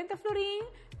 70 florins,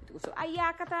 so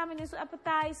ayaka também so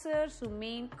appetizer, so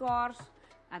main course.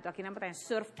 Anto aqui não tem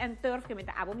surf and turf que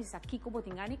meta abo misa kiko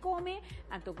botingani come,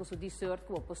 anto com so dessert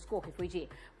que você escolhe foi je.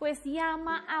 Pois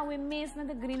chama awe mes na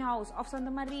the greenhouse of Santa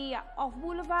Maria of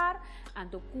Boulevard,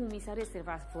 anto kumisa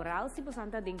reservar foral se você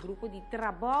anda em grupo de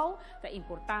trabalho, é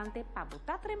importante para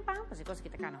botar trempão, para coisa que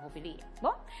te cana hopelia.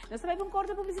 Bom, nós também um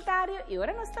corte publicitário e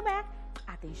agora nós está back.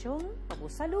 Atenção para a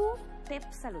saúde,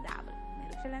 tips saludável.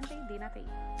 Mero excelente, dinatei.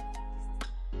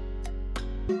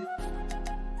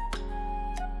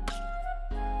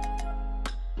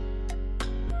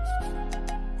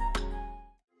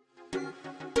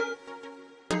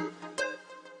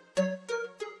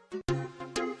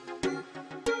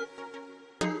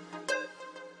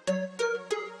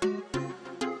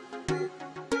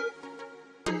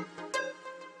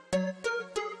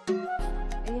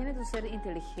 Ser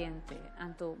inteligente,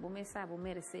 anto bomesa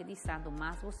Mercee dizendo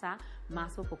mais você,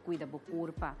 mais você cuida do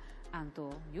corpo, anto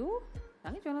eu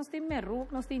nós temos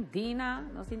meruk, nós temos dina,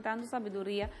 nós temos tanta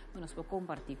sabedoria, mas nós podemos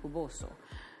compartilhar com você.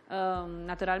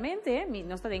 Naturalmente,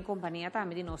 nós estamos em companhia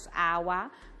também de nos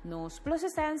água, nos plus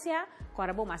essência,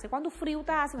 agora bom, mas quando frio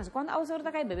está, mas quando a hora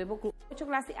está cai, bebe 8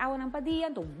 glasses de água na dia,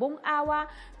 então bom água,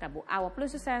 tá bom água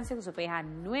plus essência, que você pH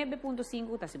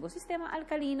 9.5, tá se bom sistema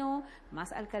alcalino,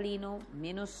 mais alcalino,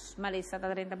 menos maleza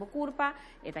da renta do corpo,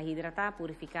 e tá hidratar,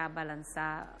 purificar,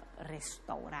 balançar,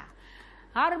 restaurar.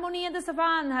 Harmonia de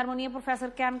Savan, harmonia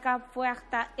professor Kernka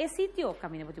fuerta e sitio,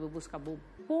 camina para buscar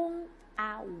bom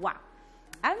água.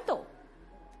 Anto,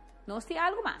 nós temos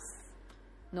algo mais.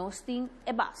 Nós temos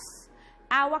ebas.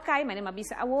 Água cai, mas não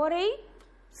bisa aworei,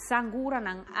 sangura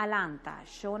ng alanta.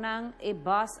 So nang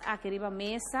ebas akiriba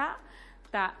mesa,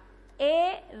 ta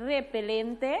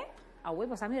repelente. Awe,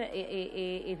 pasami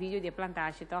video de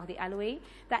plantage, toch de aloe.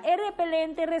 Ta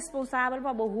repelente responsável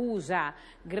para bohusa,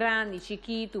 grande,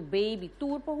 chiquito, baby,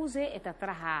 tudo para usar e ta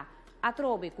traha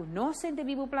atrobe que não sente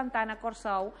vivo plantar na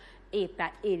corsal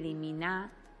eta eliminar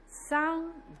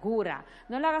sangura.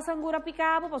 Não laga sangura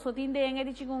picabo, paso tindenge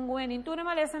di chikungunya. Nintu na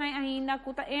malesa na ainda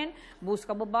kuta en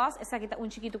busca bobas essa kita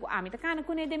chiquito ko amita kana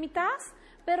kune demitas,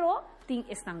 pero ting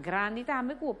estang grande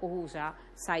tambe ko usa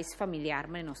size familiar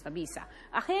man nos tabisa.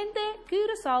 Agente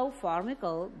Curaçao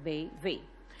Pharmacal BV.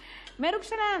 Meruk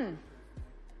silan.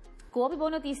 Ko boa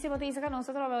notícia botei ka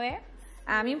nossa trabalho.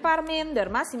 A mim par minder,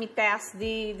 mas mi test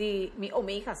di mi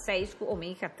omega 6 com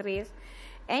omega 3.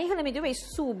 Eigenlijk mi deve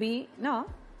subir, no?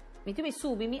 Mi deve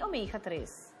subir mi omega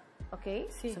 3. Ok?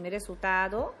 Sì. So, mi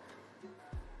resultado.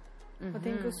 Eu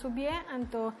tenho que subir,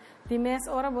 então, de mês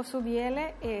hora vou subir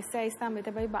e 6 também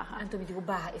vai baixar. Então, me digo,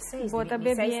 barra, é 6. Bota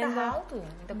Mi 6 bebendo. está alto.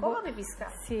 Então, como me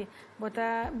piscar? Sim,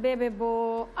 bota bebe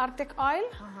bo Arctic Oil,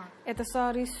 e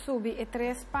só subir e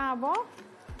 3 pavo.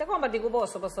 Então, como digo,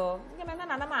 bosso, não é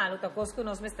nada malo, tá coisa que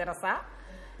nós me estressa.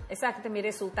 Exato, mi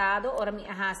resultado, ora mi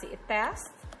ahasi e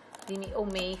test. Di mi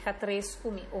omega 3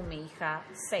 com mi omega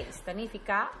 6.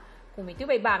 Significa que mi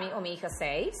vai ba mi omega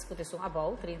 6, que sono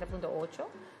above 30.8,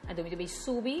 então mi vai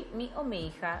subir mi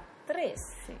omega 3.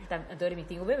 Então mi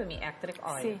tenho bebe mi actric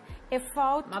oil. Sim, é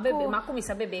falta ma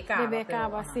começa a beber cava. Beber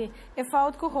cava, sim. É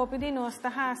falta que o roupa de nós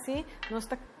tá assim, nós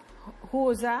tá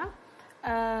usa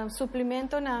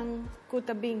suplemento não que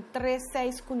tá bem 3,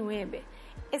 6 com 9.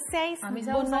 E 6 não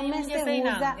se usa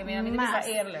mais.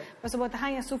 Você bota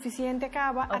a suficiente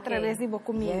cava através de boa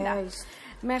comida.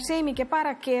 Mercee, me que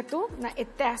para keto na e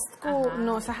teste que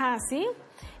nós assim.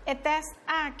 E teste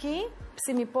aqui,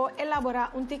 se me pode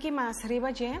elaborar tique mais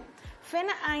riba de,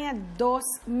 fena aya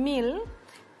 2000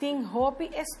 tem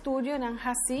hopi estudio nan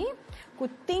assim, que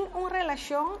tem uma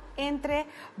relação entre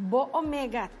bo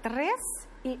omega 3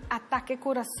 e ataque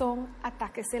coração,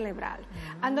 ataque cerebral.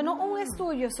 Ando no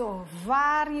estudio, são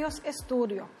vários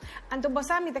estudos. Ando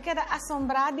você me queda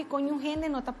assombrado com um gente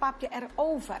no tapapia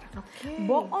over.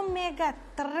 Bo omega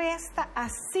 3 está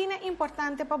assim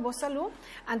importante para a saúde.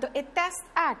 Ando e teste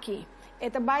aqui,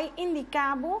 vai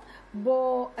indicar bo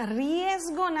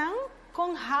risco não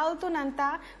com alto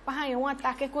nanta para um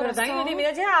ataque coração. Pero daí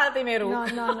não de alto primeiro.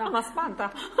 Não. Mas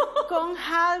espanta. Com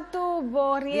alto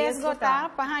bo risco tá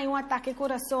para um ataque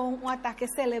coração, um ataque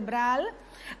cerebral,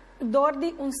 dor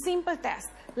de simples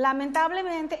teste.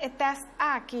 Lamentavelmente, o teste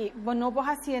aqui, não pode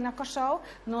fazer na coração,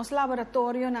 nos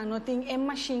laboratórios não tem uma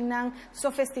máquina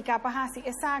sofisticada para fazer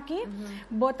isso aqui.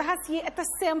 Bota fazer é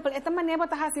simples, esta maneira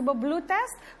bota fazer o blue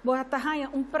test, bota fazer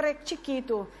preto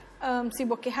chiquito. Se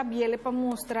você rabiele para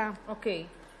mostrar. Ok.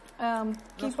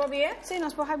 Nós podemos ver? Sim,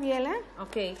 nós podemos ver.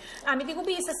 Ok. A mim digo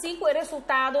isso assim, o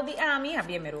resultado de a mim,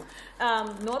 abbiamo.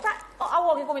 Nota,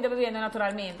 a que comida bebendo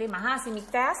naturalmente, mas assim, mi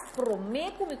test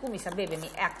prometo que me sabe beber mi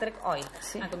actric oil.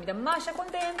 Então, me dá mais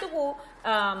contento com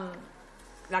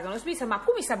la que nos pisa, mas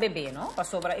como sabe beber, não? Para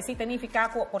sobra, esse significa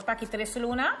que portar aqui 3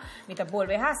 lunas, me dá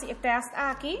volver assim, test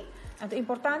aqui. Então,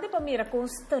 importante para mim com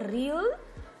steril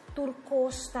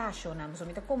turcostacho, na so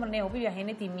mita como ne hobi a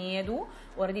gente tem medo,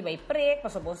 ora di vai prek,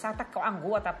 passo bom sata ka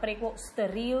angua ta preko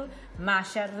steril,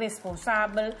 masha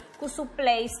responsável, com su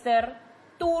pleister,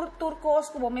 turcos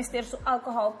como mester su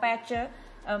alcohol patch,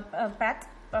 pat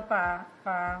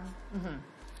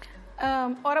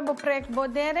ora bo prek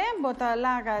bodere, bota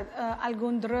laga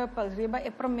algum druppel riba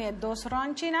e promet 2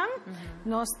 ronchina,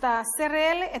 nos ta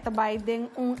serele et vai den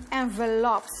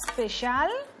envelope special.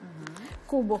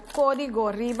 Cubo código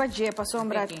riba je pa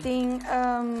sombra ting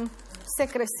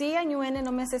secrecia nuene no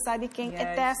me se sabe quem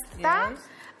é testa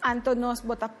anto nos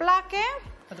bota plaque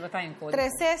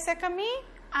 3 kami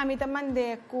amita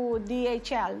mande ku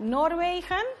DHL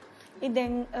Norwegian e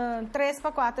den 3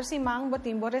 para 4 simang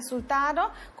botin bo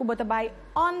resultado ku bota bay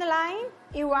online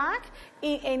iwak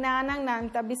e enanang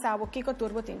nanta bisawo kiko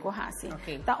tur botin ko hasi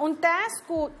ta test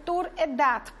ku tur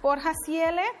edat por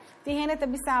hasiele ti gente te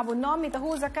bisabo no mi ta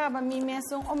usa caba mi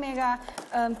mesong omega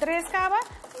 3 caba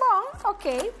bom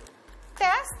ok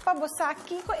test para você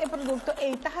aqui com o produto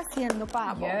e está fazendo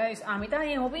pavo. Yes, a mim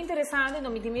também é muito interessante,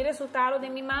 não me tem resultado de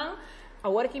minha mão.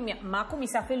 Agora que minha mãe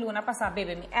começa a luna para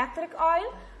beber mi actric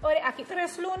oil, ora aqui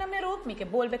 3 lunas me rup, me que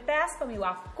volve test para me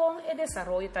com o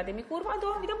desenvolvimento de minha curva,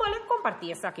 então me vou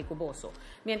compartilhar isso aqui com você.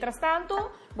 Mientras tanto,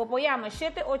 vou apoiar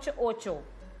 788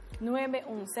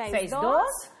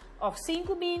 9162 of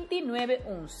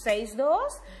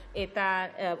 520-9162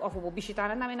 of vou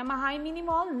visitar também na Mahai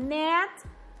Minimal net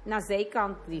na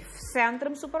zijkant die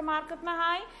Centrum Supermarket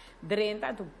Mahai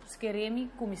drenta tu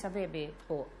scheremi começa a beber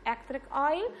o actric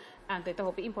oil anto é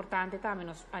muito importante também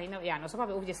nós ainda já nós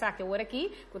sabemos o saque agora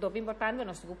aqui que é importante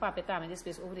nós preocupar também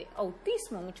depois sobre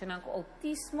autismo muito não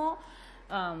autismo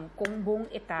com bom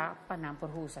etapa na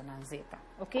porhusa na zeta.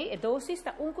 Ok? A dosis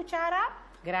está cuchara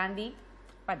grande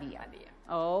pa dia.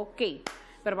 Ok.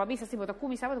 Pero babisa si bota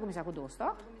começar com dois,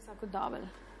 tá? Começar com double.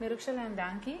 Meron siya lang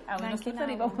danki. Awan nos tuta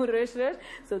riba mo rush.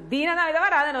 So, di na namin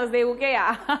tamarada nos deu que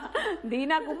ya. Di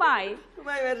na kumay.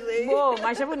 Kumay, Mercee. Bo,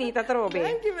 mais bonita, trobe.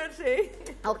 Thank you, Mercee.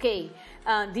 Ok.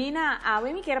 Dina,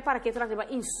 awe mi quer para que traga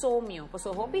insomnio.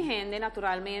 Posso hobby rende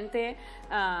naturalmente.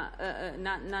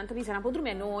 Nanto bisa não pode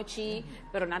dormir à noite,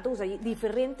 pero nanto usa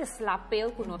diferentes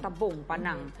slapel que nota bom para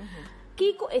não.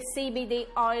 Kiko e CBD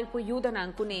oil po ayuda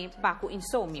nang kune baku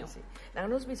insomnio. Nang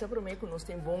nos bisa prome que nós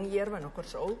tem bom hierba no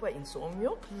corso para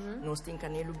insomnio, nós tem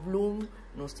canelo bloom,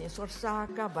 nós tem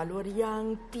sorsaca,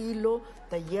 valorian, tilo,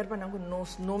 da hierba nang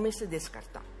nós não me se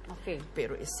descarta. Okay.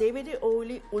 Pero e CBD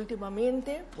oil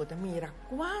ultimamente, bota mira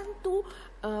quanto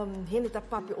gente tá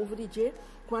papi over DJ,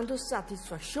 quanto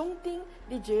satisfação tem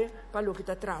DJ para lo que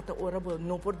tá trata ora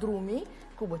não por dormir,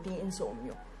 como tem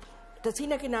insomnio.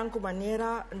 Tasina kinang ko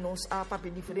manera nos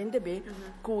papi diferente be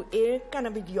ku e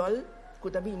cannabidiol ku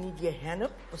tabi ni die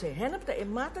henep o sea henep ta e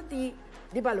mata di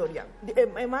valorian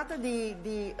e mata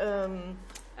di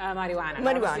marijuana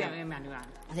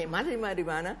e mata di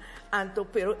marijuana anto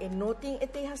pero e noting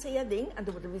e te haseya ding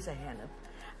anto tabi sa henep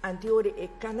anti ore e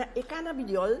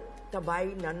cannabidiol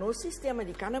tabai na no sistema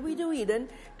di cannabinoiden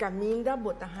caminda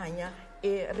botahanya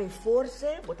e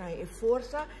reforce botahanya e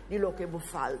força di lo que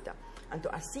falta. Anto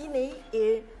assim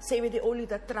e CBD oil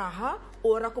ta traha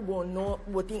ora ko no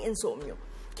boting insomnio.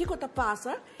 Kiko ta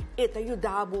passa e ta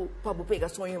ayudabo para pegar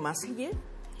sonho mais rie,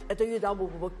 e ta ayudabo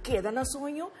para queda na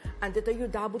sonho, ante ta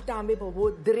ayudabo também para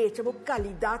direito para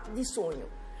qualidade de sonho.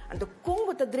 Anto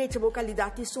como ta direito para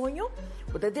qualidade de sonho,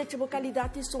 ta direito para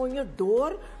qualidade de sonho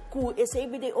dor ku e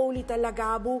CBD oil ta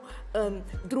lagabo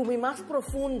dormir mais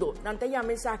profundo. Nanta ya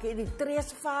mensagem de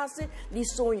 3 fases de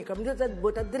sonho, que a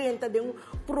bota dentro de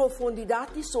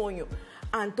profundidade de sonho.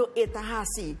 Anto eta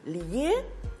hasi liye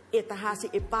eta hasi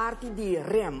e parte di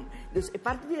REM. Dus e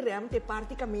parte di REM te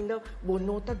parte caminho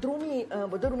bonota dormir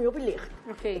op licht.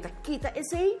 Okay. Eta kita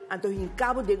esse anto in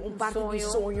cabo de parte di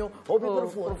sonho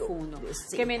profundo.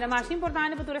 Que me mais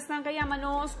importante para tu restar kaya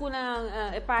manos kung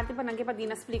e parte pa nang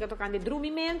kepadina explica tocante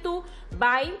dormimento,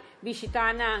 vai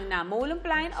visitar na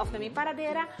Molenplein of na mi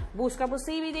paradera, busca po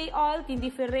CBD oil que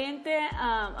diferente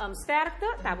sterkte,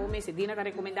 tabo me se dina ta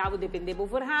recomendavo depende po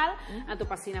verhaal, anto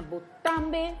passina bo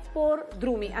tambe por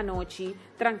dormir a noite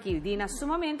tranquilo. Dina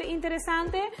sumamente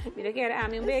interessante. Mira que a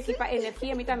mí un aqui para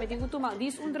energia, mi también tengo tomar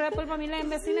dis un drupal para mi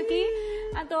lembecin aqui.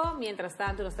 Anto, mientras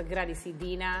tanto, nos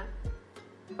agradecidina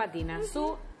patina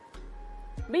su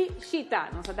visita.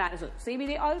 Nos dá isso.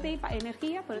 CBD all day para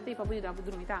energia, para te para ajudar a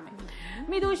dormir também.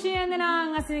 Mi dushi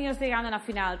na assim nós chegando na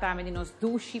final também de nos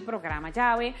dushi programa.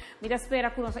 Jawe, mi da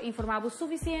espera que nos informavo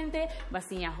suficiente,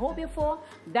 basinha hobby fo.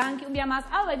 Danke dia mais.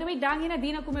 Ah, do danke na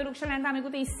dina comer o challenge também que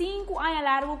tem 5 anos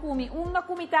largo comi uma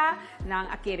comida nang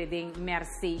aquele den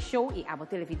Mercee show e abo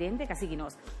televidente que sigue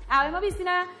nós. Ah, ma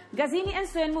vistina Gazini and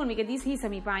Son Moon, mi que diz hisa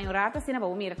mi paio rata, sina ba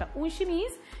mira ta un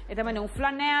chemise e também um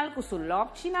flanel com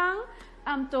sulop chinang.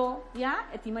 Amto, ya,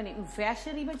 e ti mane un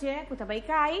fashion riba je, ku tabay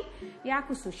kai, ya,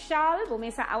 ku su shal,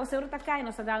 bumesa awa sa urta kai,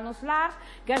 no sa dal nos lar,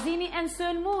 Gazini and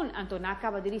Son Moon, anto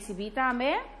nakaba diri si bita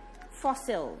me,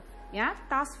 fossil, ya,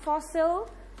 tas fossil,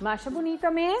 masha bonita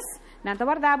mes, nanta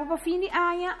guardabo pa fini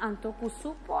aya, anto ku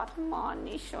support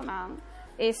money shonang.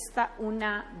 Esta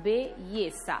una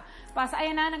belleza. Pasa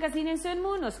ayan na Gazini and Son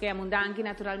Moon, nos kaya mundanki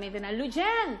naturalmente na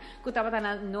Lujan. Kutapata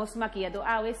na nos maquiado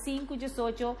awe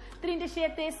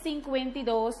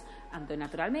 518-37-52. Anto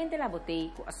naturalmente la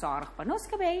botei ku asark pa nos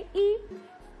kabay e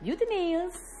Beauty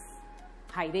Nails.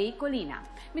 Highway Colina.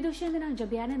 Midusyan na ng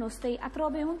Jabiana nos stay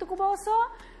atrobe junto kuboso.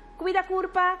 Cuida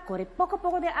curpa, corre poco a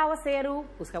poco de aguacero,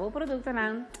 busca buen producto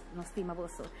ng nos estima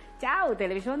boso. Ciao,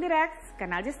 Televisión Direct,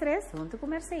 Canal de Stress, junto con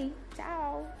Mercee.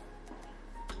 Ciao.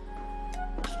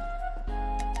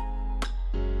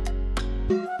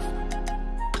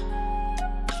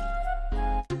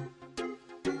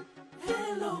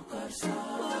 Hello,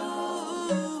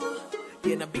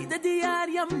 llena vida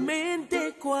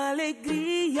diariamente con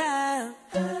alegría.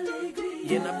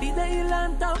 Llena vida y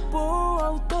lanta por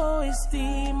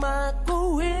autoestima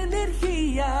con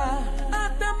energía.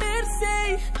 Hasta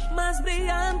Mercee, más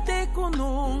brillante que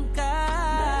nunca.